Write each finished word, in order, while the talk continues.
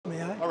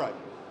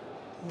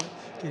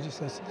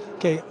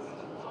Okay,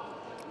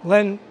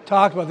 Len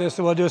talked about this,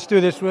 so we'll just do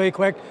this really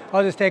quick.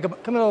 I'll just take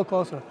come a little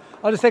closer.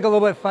 I'll just take a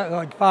little bit,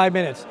 like 5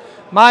 minutes.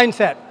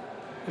 Mindset.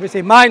 Let me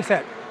say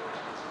mindset.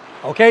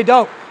 Okay,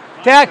 don't.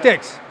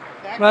 Tactics,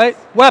 right?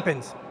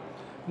 Weapons.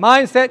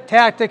 Mindset,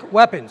 tactic,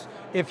 weapons.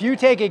 If you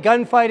take a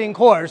gunfighting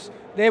course,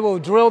 they will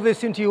drill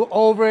this into you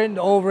over and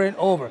over and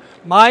over.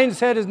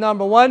 Mindset is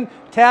number 1,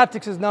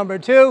 tactics is number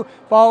 2,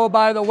 followed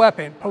by the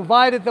weapon,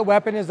 provided the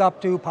weapon is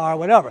up to par,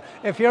 whatever.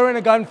 If you're in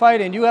a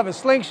gunfight and you have a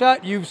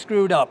slingshot, you've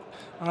screwed up.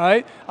 All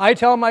right? I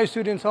tell my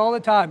students all the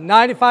time,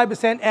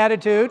 95%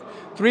 attitude,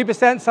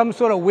 3% some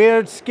sort of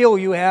weird skill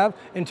you have,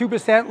 and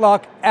 2%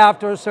 luck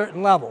after a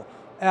certain level.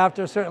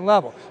 After a certain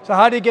level. So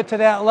how do you get to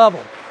that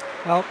level?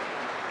 Well,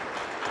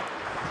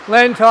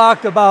 Len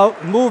talked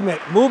about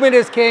movement. Movement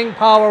is king,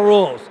 power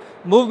rules.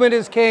 Movement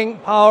is king,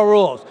 power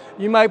rules.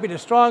 You might be the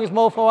strongest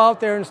mofo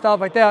out there and stuff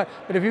like that,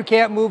 but if you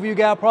can't move, you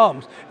got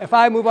problems. If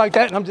I move like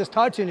that and I'm just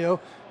touching you,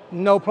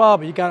 no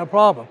problem, you got a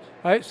problem.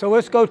 All right, so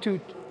let's go to,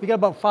 we got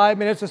about 5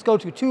 minutes, let's go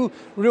to 2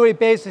 really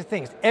basic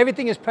things.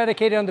 Everything is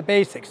predicated on the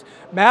basics.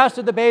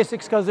 Master the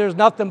basics because there's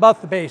nothing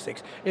but the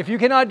basics. If you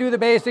cannot do the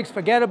basics,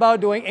 forget about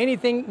doing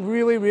anything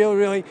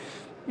really,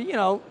 you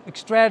know,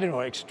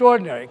 extraordinary,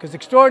 because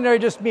extraordinary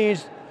just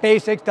means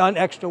basics done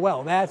extra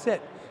well, that's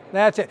it.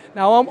 That's it.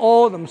 Now I'm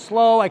old, I'm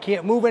slow, I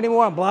can't move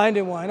anymore, I'm blind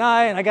in one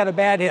eye, and I got a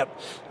bad hip.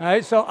 All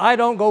right, so I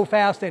don't go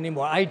fast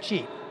anymore, I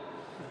cheat.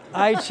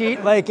 I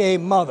cheat like a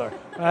mother,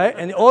 right?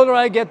 And the older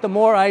I get, the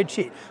more I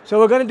cheat. So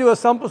we're going to do a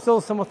simple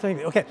thing.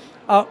 Okay,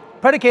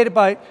 predicated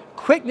by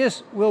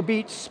quickness will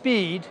beat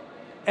speed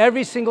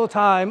every single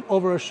time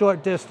over a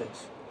short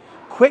distance.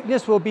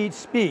 Quickness will beat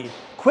speed.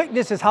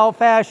 Quickness is how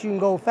fast you can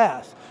go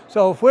fast.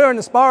 So if we're in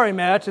a sparring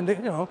match and, you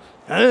know,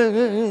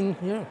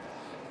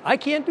 I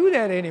can't do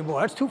that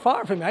anymore. That's too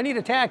far from me. I need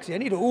a taxi. I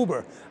need an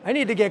Uber. I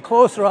need to get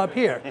closer up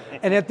here.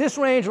 And at this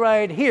range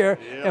right here,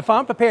 if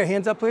I'm prepared,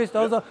 hands up please,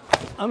 those are,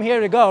 I'm here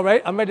to go,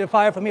 right? I'm ready to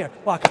fire from here.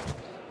 Block it.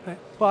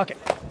 Right? Block it.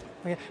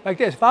 Okay. Like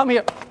this. If I'm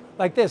here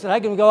like this and I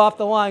can go off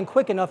the line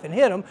quick enough and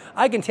hit him,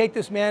 I can take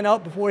this man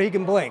out before he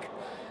can blink,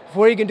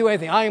 before he can do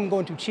anything. I am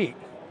going to cheat.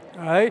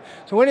 All right?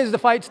 So when does the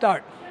fight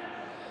start?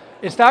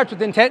 It starts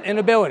with intent and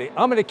ability.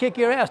 I'm going to kick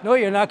your ass. No,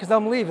 you're not, because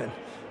I'm leaving.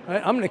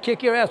 Right? I'm going to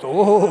kick your ass.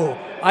 Oh,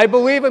 I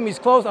believe him. He's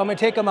close. I'm going to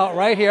take him out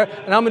right here,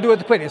 and I'm going to do it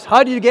with quickness.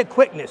 How do you get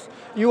quickness?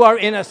 You are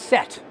in a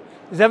set.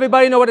 Does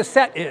everybody know what a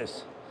set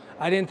is?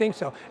 I didn't think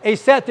so. A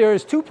set, there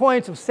is 2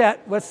 points of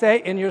set, let's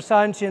say, in your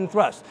San-Chin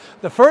thrust.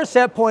 The first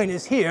set point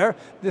is here.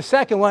 The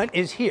second one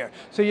is here.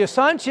 So your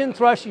San-Chin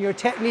thrust and your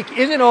technique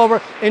isn't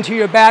over until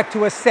you're back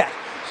to a set.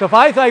 So if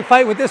I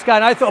fight with this guy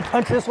and I throw a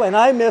punch this way and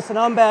I miss and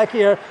I'm back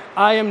here,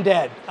 I am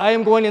dead. I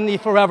am going in the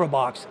forever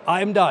box.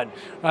 I am done,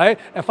 right?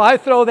 If I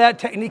throw that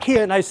technique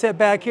here and I sit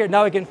back here,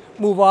 now I can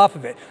move off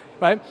of it,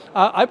 right?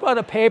 I brought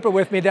a paper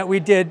with me that we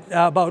did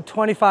about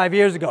 25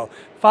 years ago.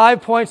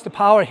 5 points to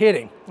power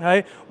hitting,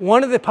 right?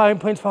 One of the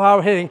points for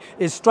power hitting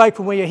is strike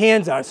from where your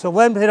hands are. So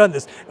let me hit on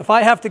this. If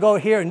I have to go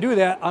here and do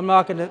that, I'm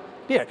not going to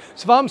do it.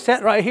 So if I'm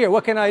set right here,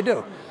 what can I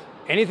do?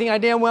 Anything I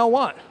damn well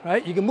want,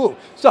 right? You can move.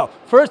 So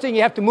first thing,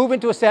 you have to move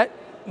into a set,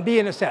 be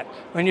in a set.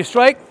 When you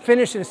strike,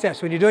 finish in a set.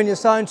 So when you're doing your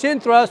San-Chin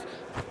thrust,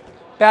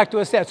 back to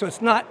a set. So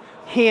it's not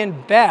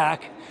hand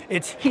back,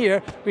 it's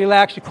here,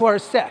 relax your core,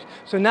 set.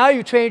 So now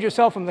you trained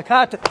yourself from the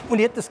kata. When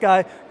you hit this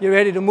guy, you're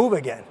ready to move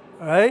again,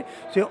 all right?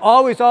 So you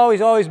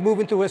always move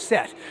into a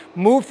set.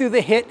 Move through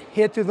the hit,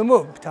 hit through the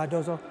move.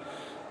 Dojo.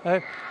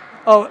 Right?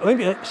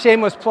 Oh,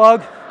 shameless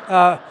plug.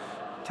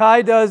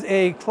 Ty does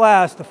a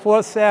class the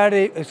 4th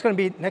Saturday. It's going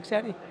to be next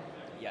Saturday?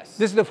 Yes.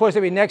 This is the 4th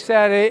Saturday, next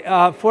Saturday,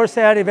 4th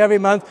Saturday of every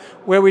month,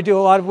 where we do a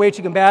lot of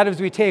Uechi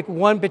combatives. We take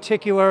one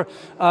particular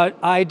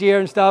idea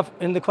and stuff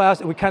in the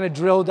class, and we kind of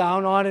drill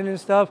down on it and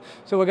stuff.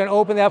 So we're going to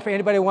open that for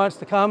anybody who wants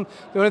to come.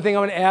 The only thing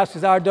I'm going to ask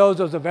is our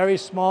dojos are very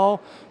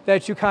small,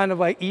 that you kind of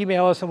like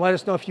email us and let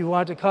us know if you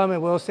want to come,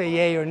 and we'll say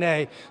yay or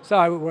nay.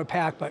 Sorry, we're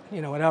packed, but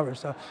you know, whatever.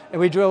 So, and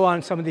we drill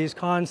on some of these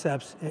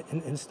concepts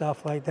and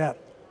stuff like that.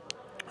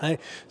 Right.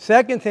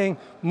 Second thing,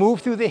 move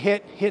through the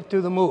hit, hit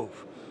through the move.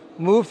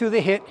 Move through the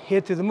hit,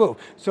 hit through the move.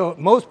 So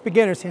most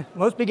beginners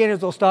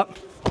will stop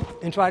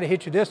and try to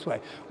hit you this way.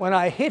 When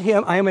I hit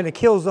him, I am in a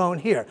kill zone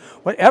here.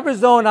 Whatever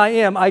zone I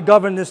am, I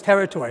govern this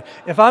territory.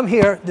 If I'm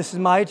here, this is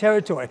my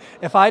territory.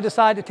 If I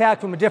decide to attack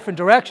from a different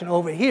direction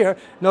over here,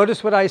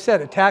 notice what I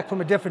said, attack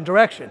from a different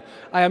direction.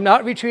 I am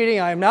not retreating,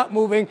 I am not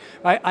moving,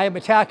 I am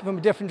attacking from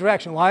a different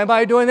direction. Why am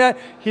I doing that?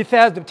 He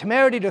has the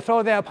temerity to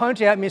throw that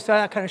punch at me, so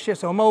that kind of shit.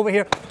 So I'm over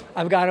here,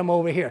 I've got him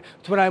over here.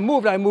 So when I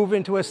move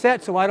into a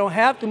set, so I don't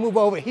have to move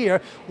over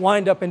here,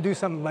 wind up and do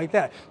something like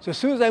that. So as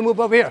soon as I move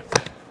over here,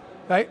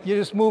 right, you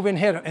just move and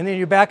hit him, and then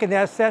you're back in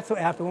that set. So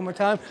after one more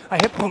time, I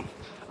hit, boom,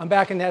 I'm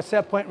back in that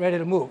set point, ready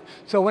to move.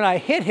 So when I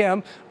hit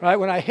him, right,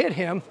 when I hit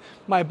him,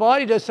 my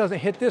body just doesn't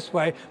hit this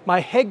way. My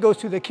head goes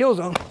to the kill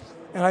zone,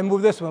 and I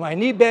move this way. My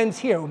knee bends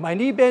here. When my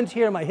knee bends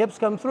here, my hips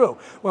come through.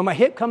 When my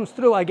hip comes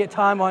through, I get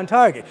time on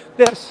target.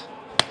 This,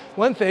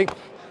 one thing,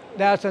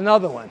 that's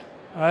another one,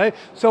 all right?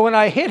 So when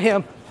I hit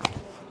him,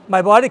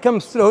 My body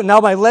comes through. Now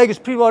my leg is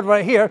preloaded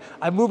right here.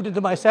 I moved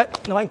into my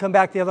set. Now I can come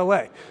back the other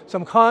way. So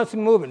I'm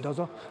constantly moving,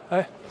 Dozo.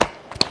 Right?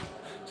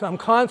 So I'm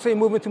constantly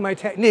moving through my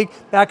technique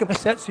back up my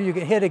set so you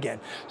can hit again.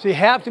 So you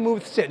have to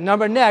move the sit.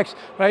 Number next,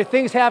 right?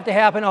 Things have to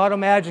happen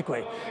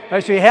automatically.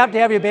 Right? So you have to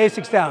have your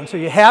basics down. So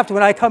you have to,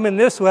 when I come in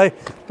this way,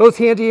 those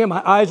hands are here,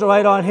 my eyes are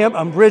right on him.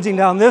 I'm bridging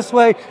down this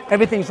way.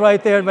 Everything's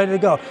right there and ready to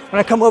go. When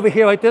I come over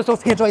here like this,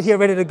 those hands right here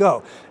ready to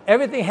go.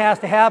 Everything has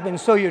to happen.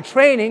 So you're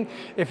training,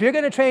 if you're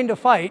going to train to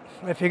fight,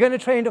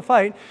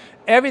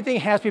 everything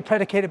has to be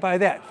predicated by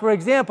that. For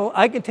example,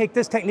 I can take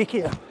this technique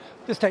here,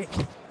 this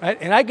technique, right?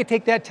 And I can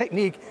take that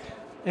technique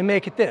and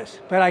make it this.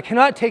 But I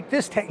cannot take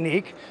this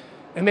technique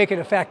and make it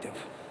effective.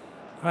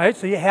 All right?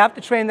 So you have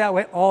to train that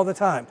way all the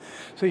time.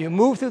 So you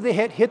move through the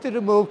hit through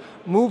the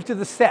move to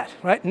the set.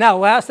 Right? Now,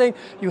 last thing,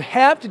 you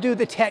have to do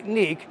the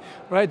technique,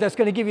 right, that's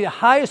going to give you the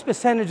highest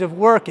percentage of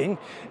working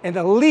and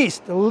the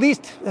least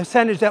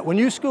percentage that when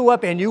you screw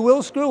up, and you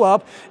will screw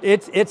up,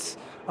 it's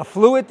a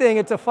fluid thing.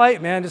 It's a fight,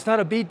 man. It's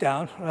not a beat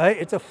down, right?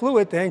 It's a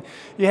fluid thing.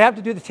 You have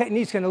to do the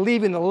techniques going to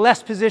leave you in the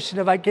less position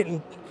of like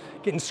getting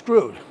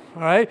screwed.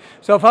 All right?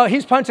 So if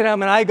he's punching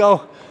him and I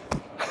go,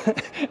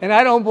 and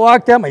I don't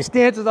block them, my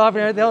stance is off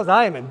and everything else,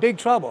 I am in big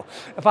trouble.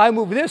 If I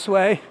move this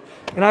way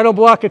and I don't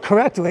block it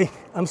correctly,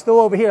 I'm still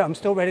over here, I'm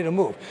still ready to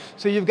move.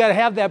 So you've got to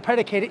have that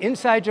predicated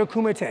inside your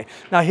kumite.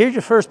 Now here's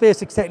your first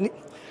basic technique.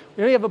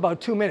 We only have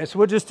about 2 minutes, so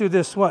we'll just do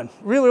this one.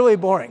 Really, really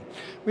boring.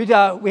 We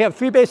have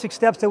 3 basic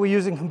steps that we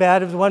use in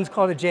combatives. One's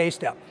called a J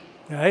step.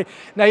 All right?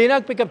 Now, you're not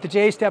going to pick up the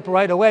J step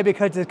right away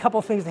because there's a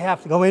couple things that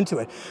have to go into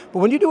it. But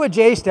when you do a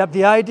J step,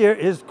 the idea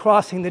is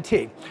crossing the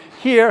T.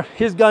 Here,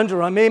 his guns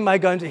are on me, my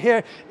guns are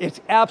here.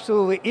 It's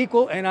absolutely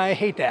equal, and I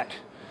hate that.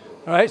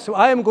 All right? So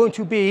I am going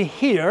to be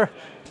here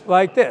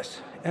like this.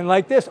 And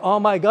like this, all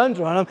my guns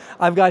are on him.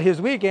 I've got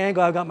his weak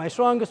angle, I've got my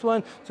strongest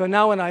one. So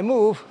now when I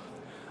move,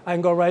 I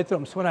can go right through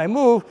them. So when I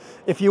move,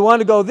 if you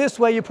want to go this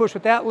way, you push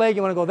with that leg.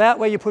 You want to go that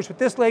way, you push with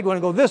this leg. You want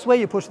to go this way,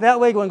 you push that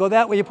leg. You want to go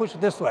that way, you push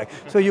with this way.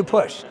 So you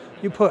push,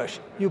 you push,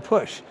 you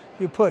push,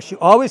 you push. You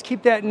always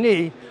keep that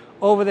knee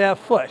over that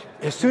foot.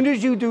 As soon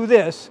as you do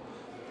this,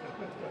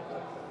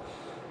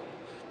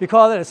 we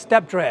call that a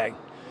step drag.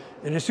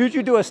 And as soon as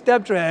you do a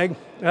step drag,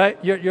 right,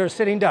 you're a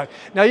sitting duck.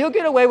 Now, you'll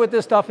get away with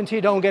this stuff until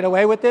you don't get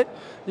away with it.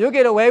 You'll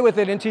get away with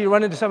it until you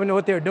run into someone who know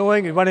what they're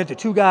doing. You run into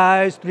 2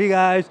 guys, 3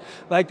 guys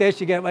like this.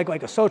 You get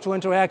like a social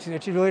interaction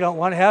that you really don't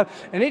want to have.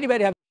 And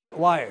anybody have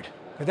wired,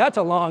 because that's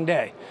a long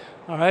day.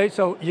 All right,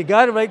 so you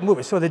got to move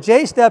it. So the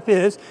J step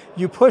is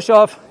you push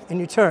off and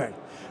you turn.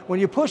 When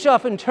you push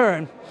off and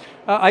turn,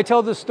 I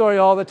tell this story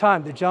all the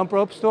time, the jump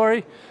rope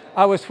story.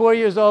 I was 4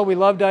 years old. We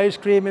loved ice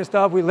cream and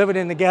stuff. We lived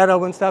in the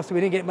ghetto and stuff, so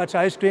we didn't get much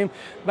ice cream.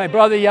 My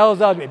brother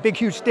yells out, big,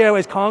 huge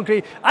stairways,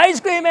 concrete, "Ice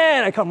cream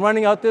man!" I come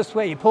running out this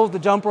way. He pulls the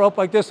jump rope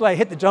like this way. I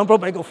hit the jump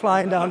rope and I go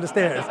flying down the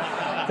stairs.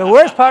 The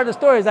worst part of the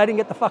story is I didn't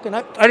get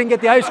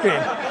the ice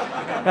cream.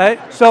 Right?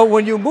 So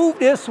when you move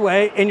this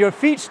way and your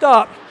feet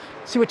stop,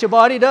 see what your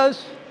body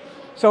does?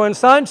 So in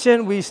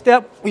Sanshin, we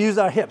use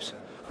our hips.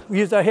 We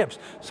use our hips.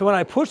 So when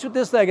I push with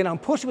this leg, and I'm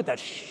pushing with that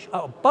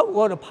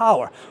buttload of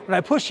power, when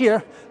I push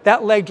here,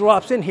 that leg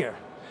drops in here.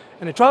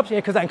 And it drops in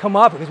here because I can come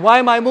off it. Because why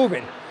am I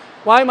moving?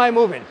 Why am I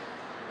moving?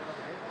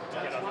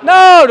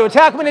 No, to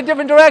attack them in a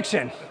different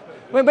direction.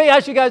 Let me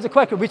ask you guys a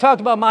question. We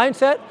talked about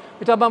mindset.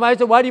 We talked about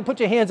mindset. Why do you put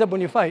your hands up when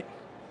you fight?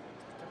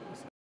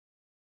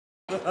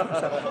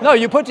 No,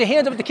 you put your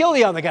hands up to kill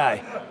the other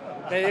guy.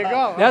 There you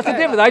go. That's the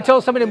difference. I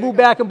tell somebody to move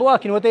back and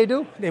block. You know what they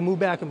do? They move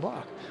back and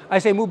block. I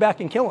say move back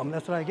and kill him.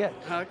 That's what I get.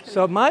 Okay.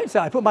 So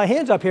mindset, I put my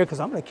hands up here because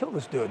I'm going to kill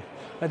this dude.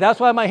 But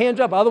that's why my hands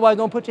are up. Otherwise,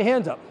 don't put your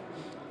hands up.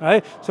 All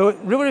right? So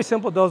really, really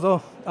simple,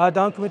 Dozo.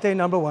 Down kumite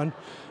number 1.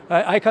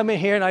 I come in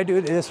here and I do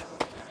this.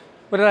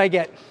 What did I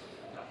get?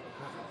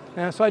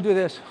 So I do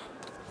this.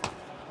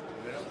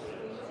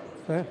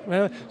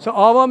 Okay. So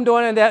all I'm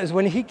doing in that is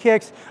when he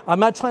kicks,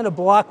 I'm not trying to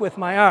block with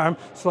my arm.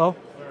 Slow.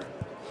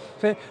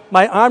 Okay.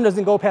 My arm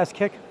doesn't go past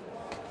kick.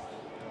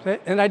 Okay.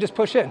 And I just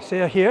push in. See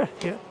here,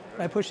 here.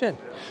 I push in.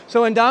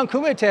 So in down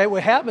kumite,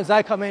 what happens,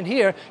 I come in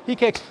here, he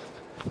kicks,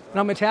 and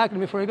I'm attacking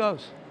him before he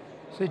goes.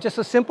 So just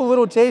a simple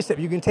little J step.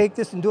 You can take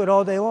this and do it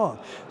all day long.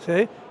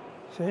 See?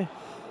 See?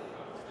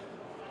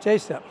 J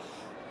step.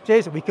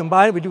 J step. We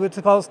combine it, we do what's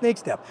called snake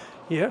step.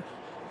 Here,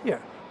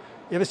 here.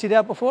 You ever see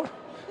that before?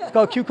 It's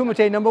called Kyu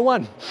kumite number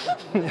 1.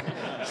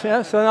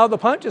 So now the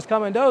punch is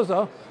coming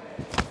Dozo,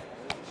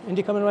 and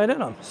you're coming right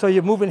in on. So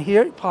you're moving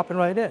here, you're popping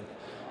right in.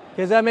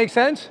 Does that make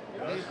sense?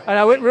 And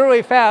I went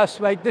really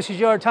fast, like this is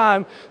your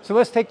time, so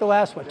let's take the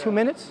last one, 2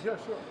 minutes? Yeah,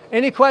 sure.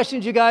 Any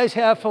questions you guys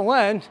have for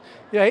Len,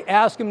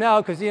 ask him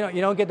now, because you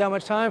don't get that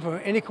much time for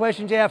him. Any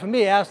questions you have for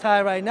me, ask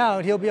Ty right now,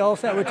 and he'll be all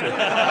set with you. All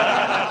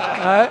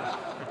right?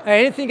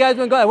 Anything you guys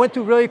want to go? I went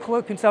through really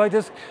quick and stuff like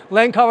this.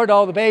 Len covered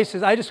all the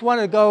bases. I just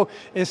wanted to go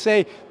and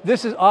say,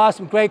 this is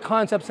awesome, great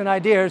concepts and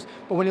ideas,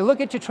 but when you look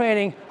at your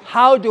training,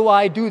 how do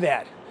I do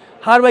that?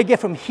 How do I get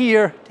from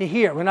here to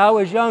here? When I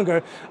was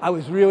younger, I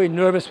was really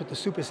nervous with the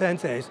super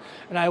senseis.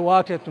 And I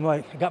walked up to them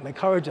like, I got my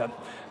courage up.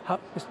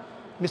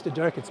 Mr.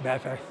 Durkin, as a matter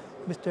of fact.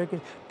 Mr.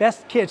 Durkin,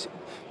 best kicks.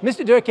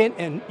 Mr. Durkin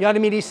and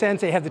Yadamiti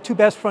Sensei have the 2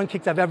 best front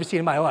kicks I've ever seen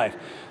in my life.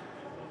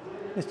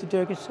 Mr.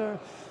 Durkin, sir,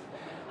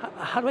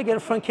 how do I get a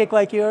front kick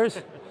like yours?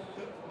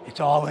 It's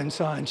all in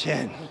San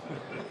Chin.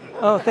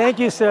 Oh, thank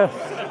you, sir.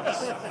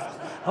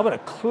 How about a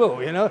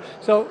clue, you know?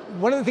 So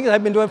one of the things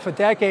I've been doing for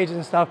decades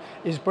and stuff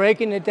is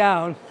breaking it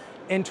down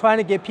and trying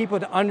to get people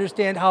to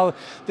understand how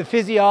the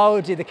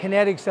physiology, the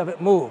kinetics of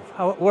it move,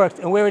 how it works,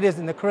 and where it is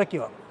in the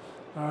curriculum.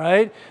 All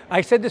right?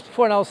 I said this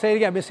before, and I'll say it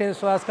again. I've been saying this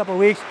for the last couple of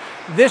weeks.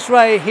 This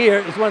right here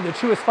is one of the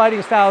truest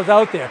fighting styles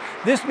out there.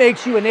 This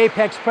makes you an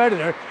apex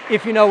predator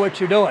if you know what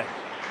you're doing.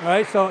 All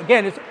right? So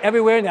again, it's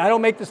everywhere in there. I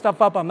don't make this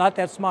stuff up. I'm not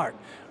that smart.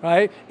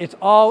 Right? It's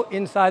all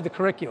inside the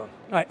curriculum.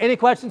 All right. Any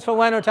questions for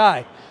Len or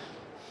Ty?